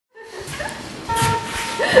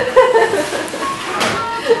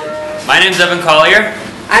My name's Collier.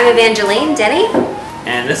 I'm Evangeline, Dennie.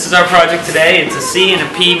 And this is our project today. It's a C and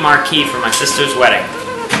a P marquee for my sister's wedding.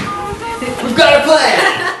 We've got a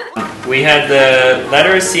plan! We had the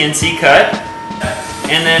letters CNC cut,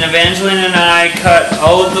 and then Evangeline and I cut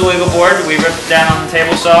all of the wiggle board. We ripped it down on the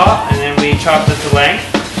table saw, and then we chopped it to length.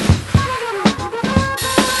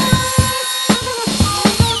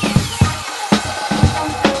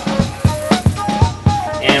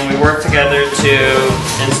 And we worked together to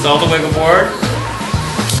install the wiggle board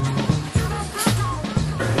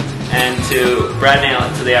and to brad nail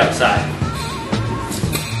it to the outside.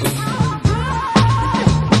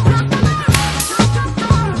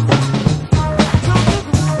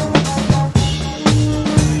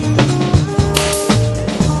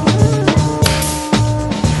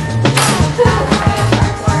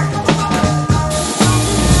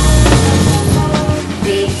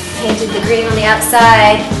 We painted the green on the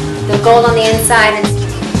outside, the gold on the inside,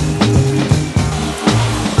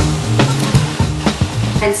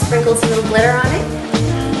 and sprinkled some little glitter on it.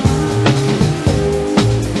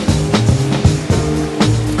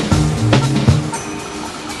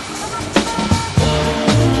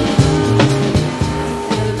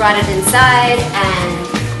 And then we brought it inside and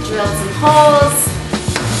drilled some holes.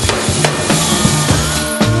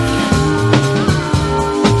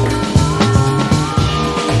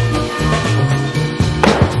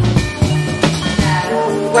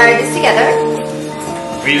 Wired this together.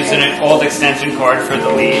 We're using an old extension cord for the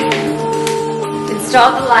lead.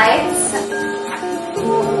 Installed the lights.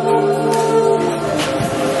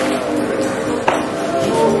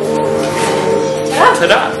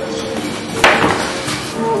 Ta-da!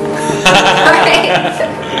 Alright.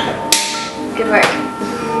 Good work.